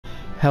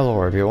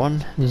Hello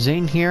everyone,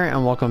 Zane here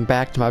and welcome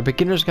back to my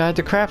beginner's guide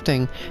to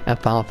crafting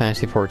at Final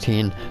Fantasy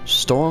XIV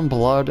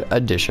Stormblood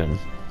Edition.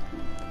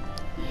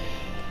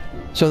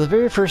 So the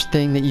very first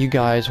thing that you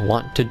guys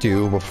want to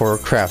do before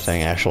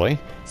crafting actually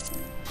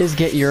is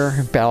get your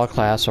battle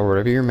class or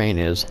whatever your main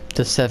is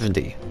to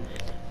 70.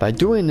 By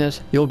doing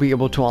this you'll be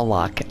able to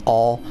unlock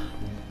all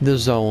the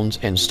zones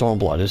in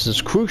Stormblood. This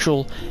is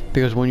crucial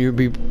because when you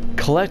be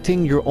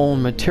collecting your own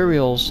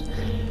materials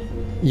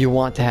you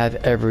want to have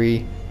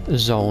every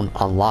zone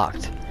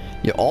unlocked.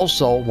 You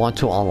also want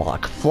to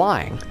unlock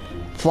flying.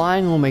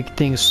 Flying will make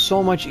things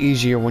so much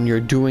easier when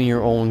you're doing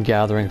your own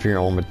gathering for your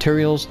own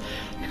materials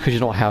because you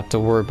don't have to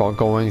worry about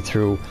going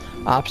through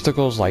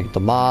obstacles like the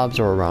mobs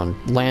or around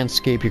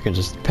landscape. You can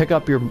just pick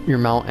up your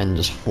mount and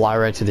just fly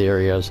right to the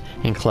areas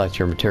and collect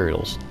your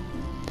materials.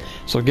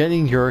 So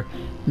getting your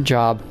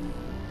job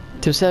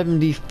to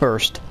 70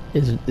 first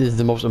is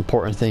the most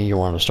important thing you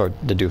want to start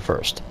to do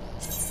first.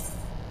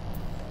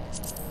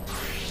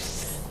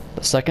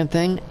 The second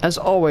thing, as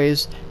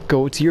always,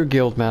 go to your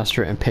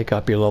guildmaster and pick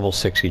up your level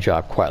 60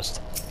 job quest.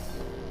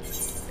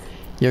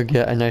 You'll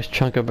get a nice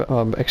chunk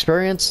of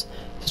experience,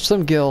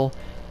 some gil,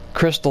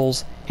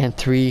 crystals, and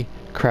 3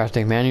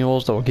 crafting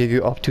manuals that will give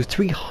you up to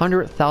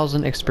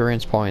 300,000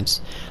 experience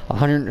points,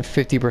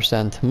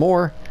 150%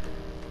 more,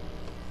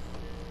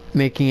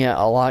 making it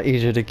a lot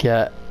easier to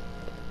get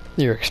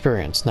your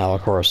experience. Now,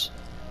 of course,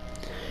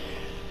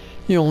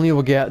 you only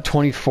will get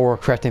 24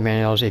 crafting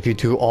manuals if you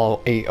do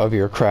all 8 of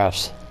your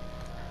crafts.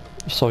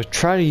 So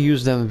try to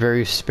use them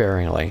very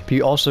sparingly.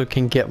 You also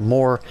can get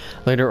more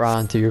later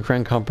on through your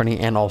grand company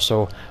and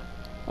also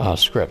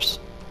scripts.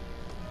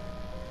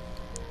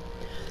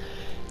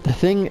 The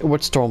thing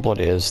with Stormblood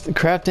is, the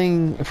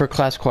crafting for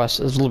class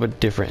quests is a little bit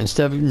different.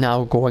 Instead of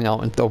now going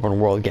out into the open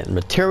world getting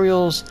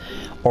materials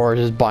or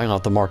just buying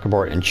off the market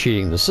board and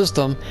cheating the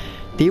system,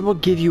 they will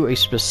give you a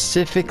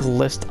specific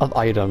list of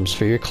items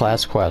for your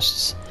class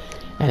quests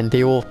and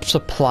they will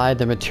supply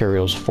the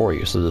materials for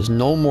you. So there's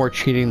no more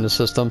cheating the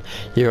system.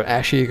 You're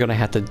actually going to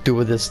have to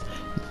do this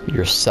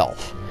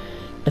yourself.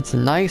 It's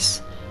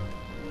nice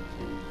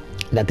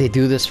that they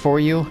do this for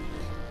you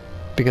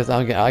because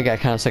I got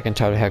kind of sick and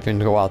tired of having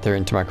to go out there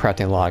into my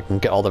crafting log and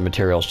get all the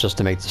materials just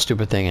to make the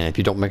stupid thing, and if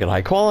you don't make it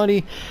high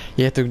quality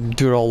you have to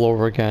do it all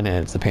over again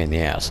and it's a pain in the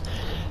ass.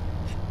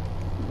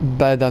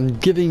 By them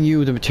giving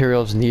you the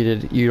materials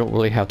needed, you don't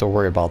really have to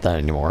worry about that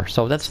anymore.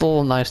 So that's a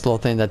little nice little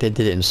thing that they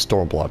did in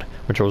Stormblood,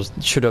 which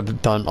should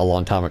have done a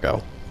long time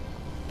ago.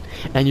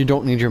 And you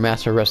don't need your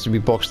master recipe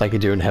books like you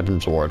do in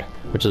Heaven's Ward,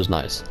 which is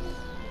nice.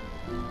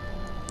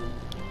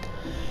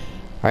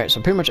 Alright,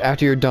 so pretty much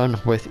after you're done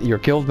with your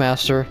guild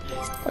master,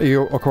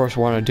 you of course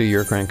want to do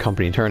your grand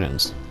company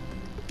turn-ins.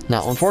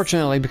 Now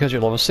unfortunately, because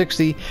you're level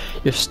 60,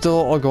 you're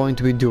still going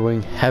to be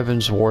doing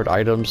Heaven's Ward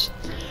items.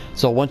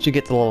 So once you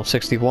get to level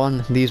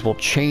 61, these will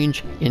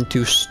change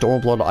into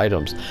Stormblood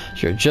items.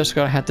 So you're just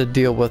going to have to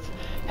deal with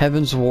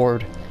Heaven's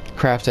Ward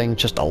crafting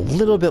just a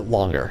little bit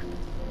longer.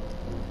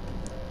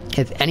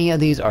 If any of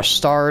these are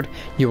starred,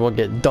 you will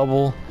get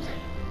double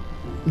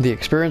the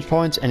experience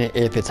points, and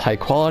if it's high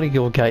quality,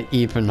 you'll get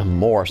even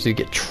more. So you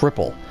get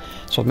triple.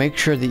 So make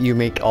sure that you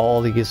make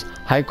all these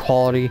high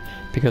quality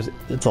because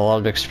it's a lot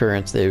of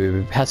experience they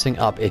will be passing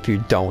up if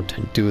you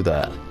don't do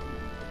that.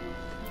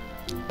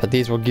 But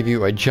these will give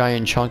you a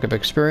giant chunk of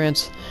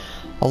experience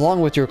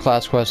along with your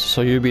class quest,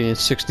 so you'll be in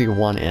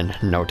 61 in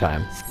no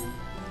time.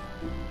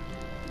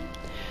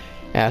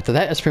 After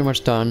that is pretty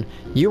much done,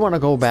 you want to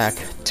go back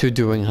to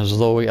doing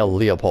Zoe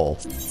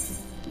Leopold.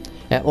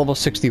 At level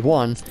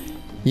 61,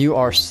 you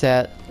are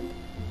have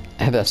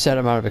a set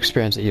amount of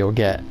experience that you'll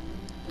get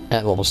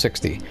at level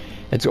 60.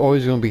 It's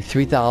always going to be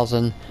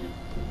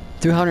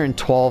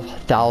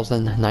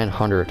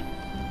 312,900.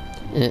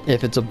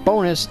 If it's a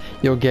bonus,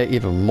 you'll get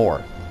even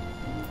more.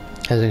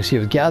 As you can see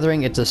with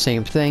gathering, it's the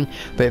same thing,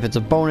 but if it's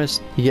a bonus,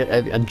 you get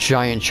a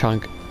giant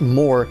chunk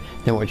more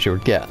than what you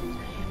would get.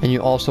 And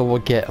you also will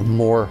get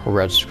more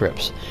red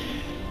scripts.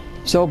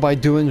 So by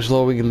doing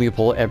Zoe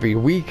Leopold every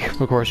week,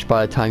 of course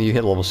by the time you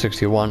hit level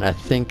 61, I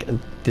think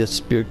this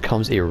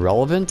becomes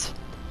irrelevant.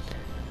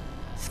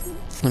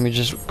 Let me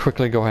just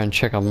quickly go ahead and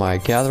check on my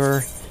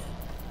gatherer.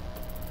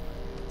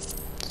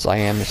 So I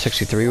am at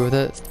 63 with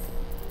it.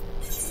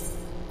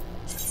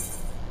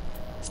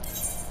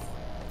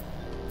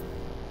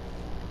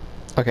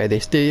 Okay,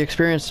 the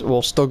experience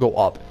will still go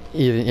up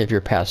even if you're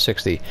past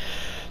 60.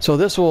 So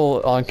this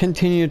will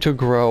continue to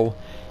grow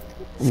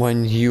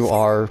when you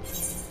are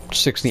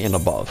 60 and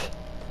above.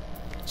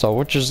 So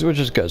which is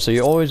good. So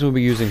you always will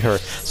be using her.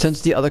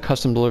 Since the other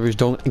custom deliveries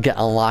don't get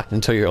unlocked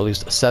until you're at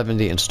least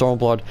 70 in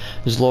Stormblood,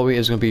 Zoe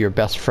is going to be your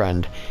best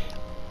friend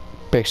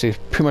basically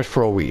pretty much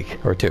for a week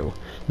or two,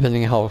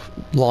 depending on how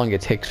long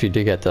it takes for you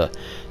to get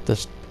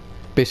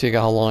basically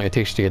how long it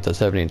takes you to get to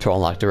 70 and to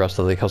unlock the rest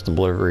of the custom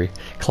delivery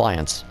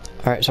clients.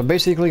 Alright, so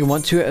basically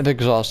once you have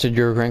exhausted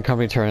your grand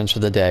company turn-ins for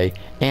the day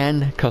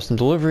and custom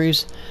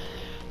deliveries,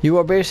 you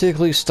are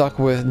basically stuck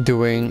with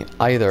doing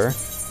either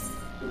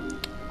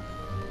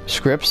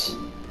scripts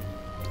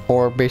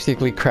or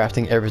basically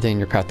crafting everything in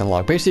your crafting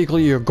log.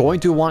 Basically, you're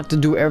going to want to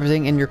do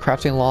everything in your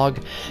crafting log,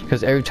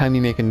 because every time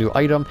you make a new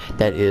item,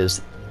 that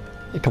is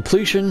a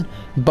completion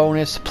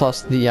bonus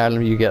plus the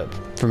item you get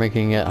for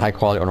making it high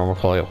quality or normal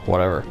quality,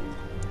 whatever.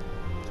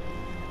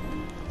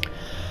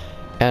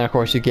 And of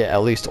course, you get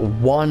at least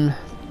one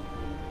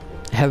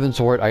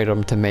Heavensward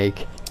item to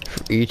make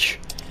for each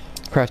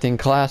crafting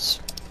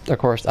class. Of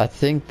course, I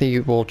think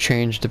they will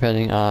change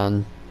depending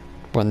on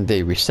when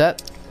they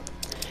reset.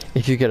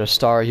 If you get a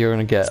star, you're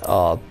gonna get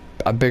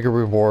a bigger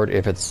reward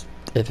if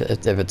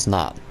it's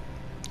not.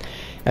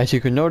 As you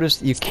can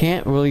notice, you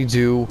can't really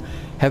do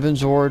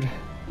Heavensward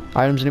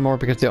items anymore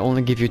because they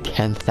only give you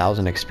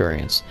 10,000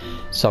 experience.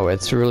 So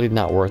it's really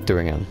not worth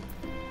doing it.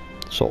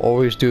 So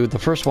always do the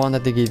first one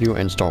that they give you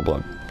in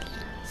Stormblood.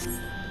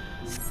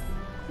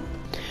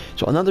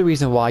 So another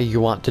reason why you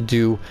want to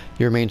do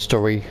your main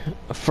story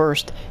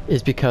first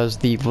is because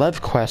the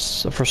Lev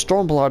quests for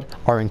Stormblood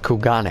are in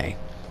Kugane.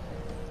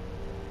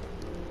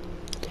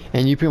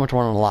 And you pretty much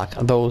want to unlock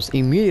those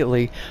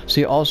immediately, so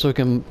you also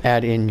can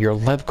add in your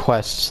Lev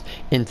quests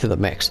into the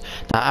mix.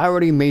 Now, I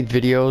already made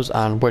videos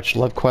on which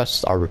Lev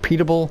quests are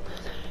repeatable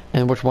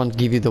and which ones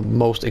give you the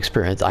most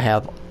experience. I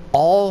have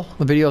all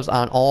the videos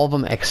on all of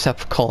them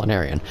except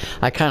Culinarian.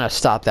 I kind of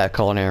stopped at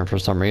Culinarian for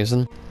some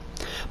reason.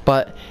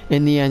 But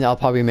in the end, I'll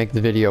probably make the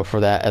video for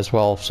that as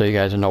well, so you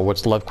guys know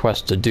what's Lev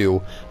quests to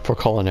do for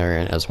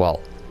Culinarian as well.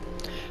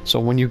 So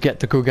when you get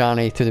the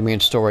Kugane through the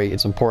main story,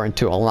 it's important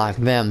to unlock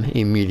them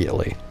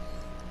immediately.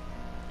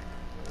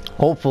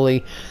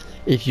 Hopefully,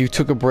 if you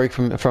took a break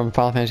from Final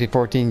Fantasy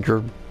XIV,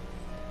 your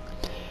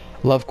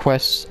Lev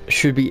quests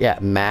should be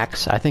at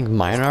max. I think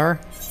mine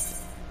are.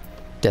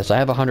 Yes, I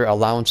have 100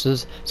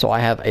 allowances, so I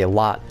have a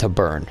lot to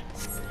burn.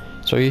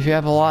 So if you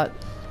have a lot,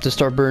 to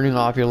start burning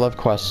off your Lev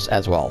quests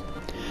as well.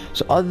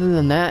 So other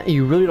than that,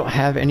 you really don't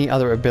have any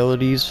other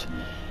abilities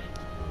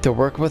to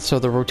work with. So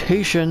the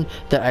rotation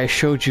that I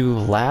showed you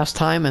last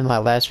time in my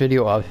last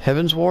video of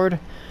Heavensward,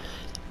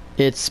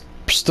 it's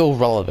still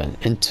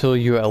relevant until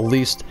you at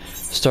least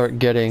start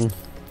getting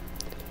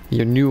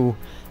your new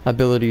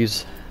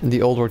abilities.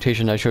 The old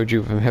rotation I showed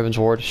you from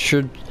Heavensward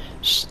should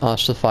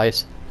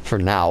suffice for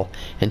now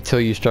until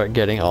you start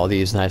getting all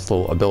these nice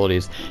little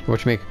abilities,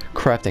 which make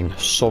crafting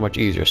so much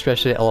easier.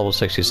 Especially at level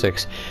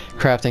 66,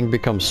 crafting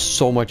becomes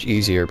so much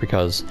easier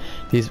because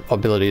these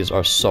abilities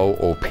are so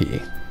OP.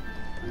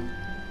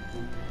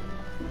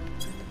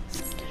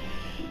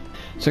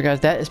 So guys,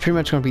 that is pretty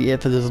much going to be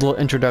it for this little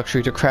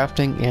introductory to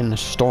crafting in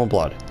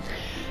Stormblood.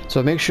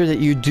 So make sure that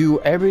you do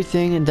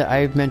everything that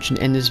I've mentioned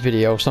in this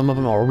video. Some of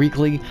them are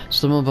weekly,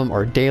 some of them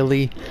are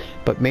daily,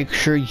 but make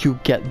sure you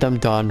get them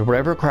done.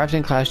 Whatever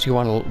crafting class you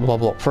want to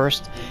level up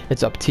first,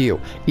 it's up to you.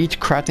 Each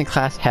crafting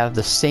class has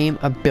the same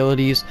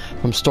abilities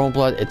from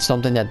Stormblood. It's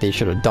something that they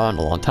should have done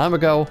a long time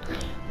ago,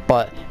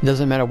 but it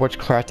doesn't matter which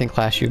crafting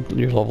class you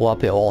level up,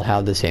 they all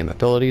have the same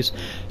abilities.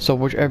 So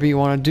whichever you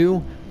want to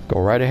do,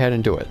 go right ahead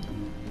and do it.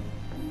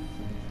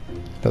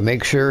 But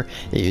make sure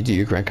that you do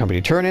your Grand Company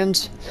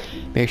turn-ins,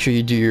 make sure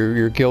you do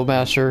your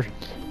Guildmaster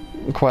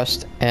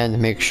quest, and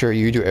make sure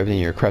you do everything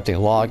in your crafting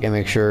log, and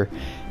make sure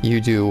you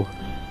do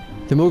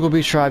the Moogle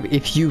Beast Tribe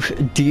if you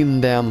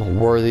deem them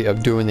worthy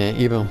of doing it,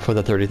 even for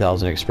the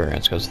 30,000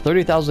 experience. Because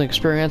 30,000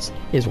 experience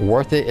is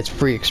worth it, it's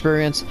free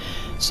experience,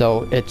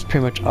 so it's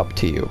pretty much up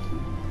to you.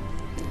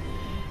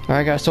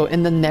 Alright guys, so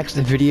in the next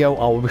video,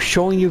 I'll be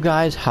showing you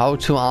guys how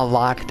to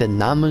unlock the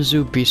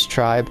Namazu Beast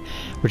Tribe,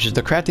 which is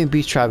the crafting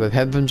beast tribe of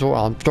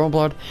Heavensward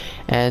Stormblood,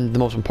 and the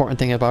most important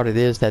thing about it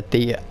is that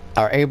they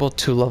are able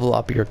to level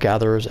up your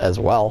gatherers as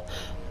well,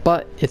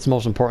 but it's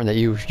most important that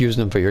you use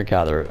them for your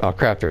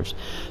crafters.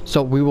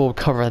 So we will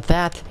cover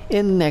that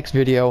in the next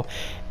video,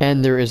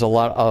 and there is a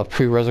lot of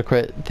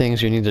prerequisite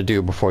things you need to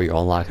do before you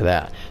unlock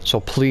that,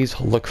 so please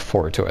look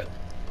forward to it.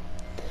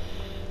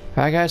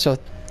 Alright guys, so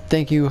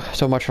thank you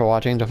so much for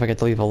watching. Don't forget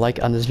to leave a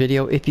like on this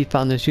video if you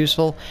found this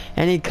useful.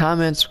 Any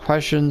comments,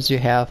 questions you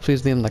have,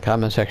 please leave them in the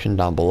comment section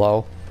down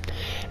below.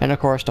 And of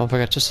course, don't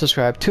forget to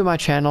subscribe to my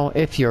channel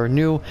if you're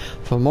new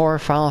for more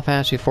Final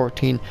Fantasy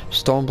XIV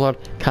Stormblood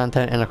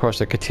content, and of course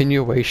the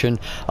continuation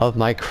of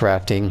my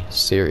crafting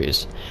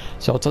series.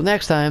 So until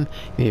next time,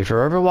 may you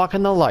forever walk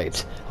in the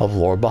light of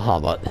Lord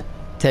Bahamut.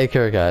 Take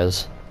care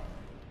guys.